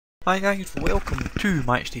Hi guys, welcome to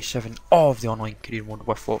Matchday 7 of the online career mode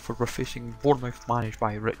with Watford. We're facing Bournemouth, managed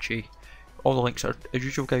by Ritchie. All the links are, as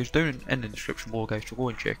usual guys, down in the description below guys, so go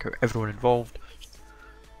and check out everyone involved.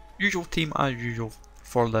 Usual team as usual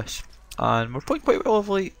for this, and we're playing quite well of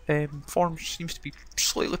late. Form seems to be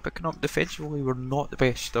slightly picking up. Defensively we're not the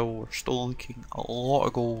best still, we're still leaking a lot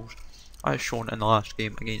of goals, as shown in the last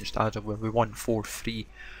game against Asda where we won 4-3.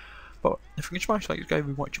 But if you can smash like this guy,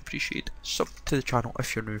 we much appreciate. Sub to the channel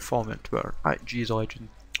if you're new, follow me on Twitter at GSLegend.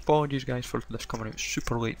 Apologies guys for this coming out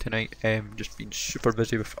super late tonight, just been super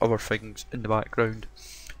busy with other things in the background.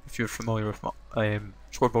 If you're familiar with my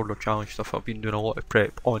scoreboard or challenge stuff, I've been doing a lot of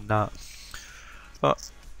prep on that. But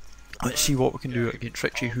let's see what we can do against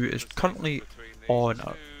Ritchie, who is currently on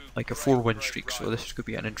a 4-win streak, so this is going to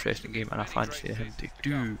be an interesting game and I fancy him to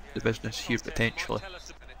do the business here potentially.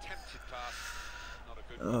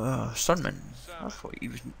 Sunman, I thought he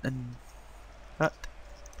was in that.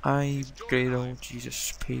 Gradle,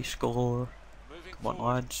 Jesus, pace galore. Come on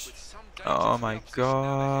lads. Oh my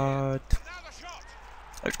god.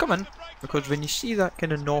 It's coming, because when you see that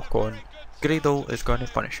kind of knock on, Gradle is going to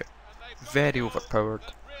punish it. Very overpowered.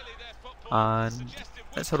 And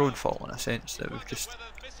it's our own fault in a sense that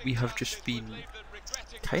we have just been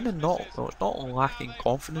kind of not, well, it's not lacking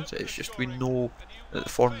confidence, it's just we know that the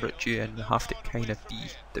form Ritchie and we have to kind of be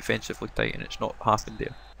defensively tight and it's not happened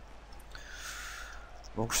there.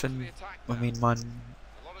 Wilson, my main man,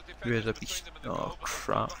 who is a beast. Oh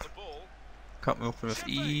crap. Cut me open with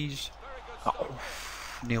ease. Oh,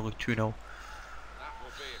 nearly 2-0.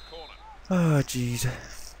 Oh jeez.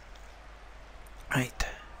 Right,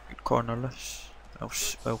 good cornerless.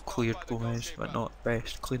 Well cleared Gomez, but not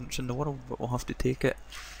best clearance in the world, but we'll have to take it.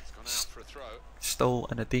 Still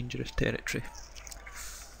in a dangerous territory.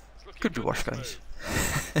 Could be worse guys.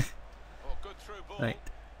 Right.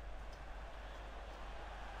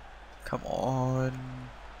 Come on.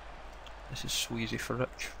 This is so easy for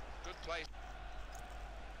Rich.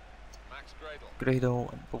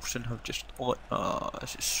 Gradle and Wilson have just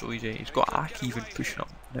this is so easy. He's got Aki even pushing up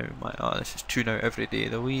now. This is 2 now every day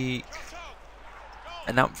of the week.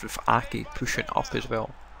 And that was with Aki pushing up as well.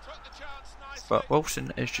 But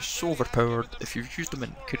Wilson is just so overpowered. If you've used him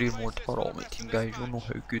in career mode or ultimate team guys, you'll know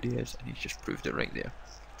how good he is, and he's just proved it right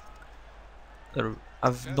there.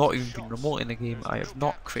 I've not even been remotely in the game. I have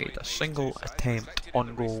not created a single attempt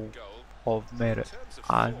on goal of merit,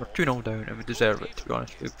 and we're 2-0 down and we deserve it, to be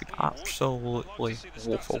honest. We've been absolutely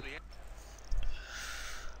woeful.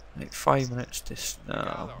 Like 5 minutes to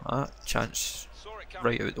that chance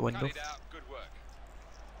right out the window.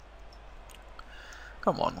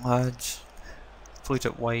 Come on lads. Played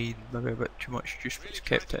it wide, maybe a bit too much juice, but he's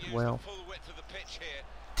kept it well.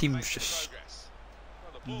 Team's just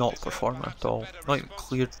not performing at all. Not even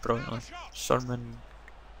cleared brilliantly. Sermon,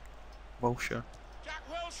 Wilshire.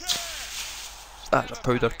 That's a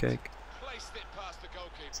powder keg.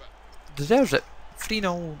 Deserves it.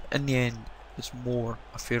 3-0 in the end is more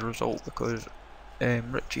a fair result because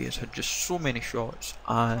Ritchie has had just so many shots,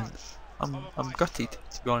 and I'm gutted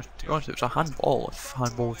to be honest. To be honest, it was a handball if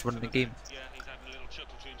handballs were in the game.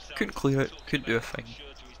 Couldn't clear it, couldn't do a thing.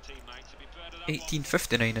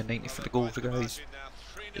 18:59 and 90 for the goals, guys.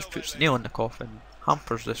 Just puts the nail in the coffin,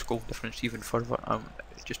 hampers this goal difference even further, and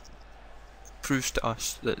it just proves to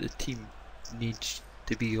us that the team needs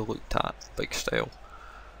to be looked at big style,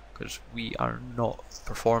 because we are not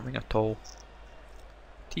performing at all.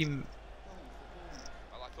 Team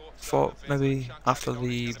thought maybe after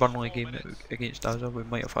the Burnley game against Asda we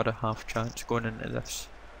might have had a half chance going into this,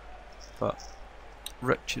 but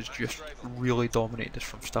Rich has just really dominated us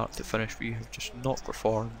from start to finish. We have just not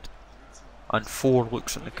performed, and 4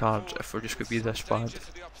 looks in the cards if we're just going to be this bad.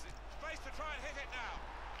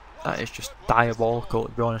 That is just diabolical,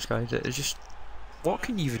 to be honest guys. It is just, what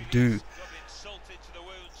can you even do?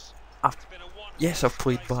 Yes, I've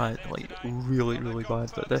played bad, like really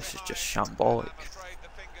bad, but this is just shambolic.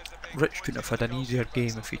 Rich couldn't have had an easier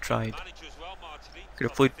game if he tried. He could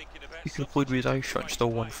have played with his eyes shut and still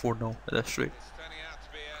won 4-0 at this rate.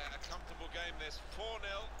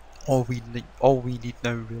 All we need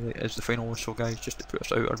now really is the final whistle guys, just to put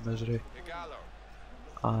us out of misery.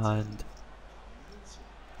 And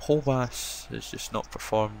Holbass has just not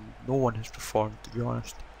performed. No one has performed, to be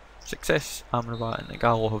honest. Success, Amrabat and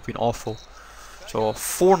Gallo have been awful. So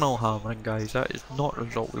 4-0 hammering guys, that is not the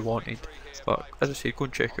result we wanted. But as I said, go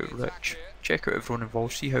and check out Rich, check out everyone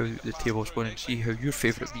involved, see how the table's going and see how your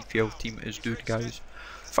favourite BPL team is doing guys.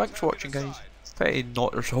 Thanks for watching guys, pretty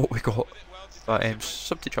not the result we got. But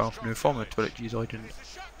sub to the channel for new, follow me on Twitter at GSLegend,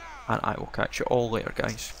 and I will catch you all later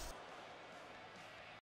guys.